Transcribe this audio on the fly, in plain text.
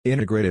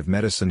Integrative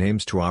medicine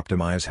aims to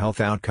optimize health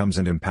outcomes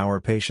and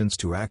empower patients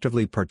to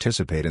actively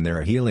participate in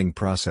their healing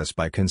process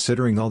by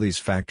considering all these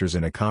factors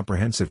in a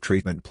comprehensive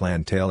treatment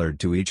plan tailored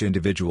to each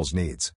individual's needs.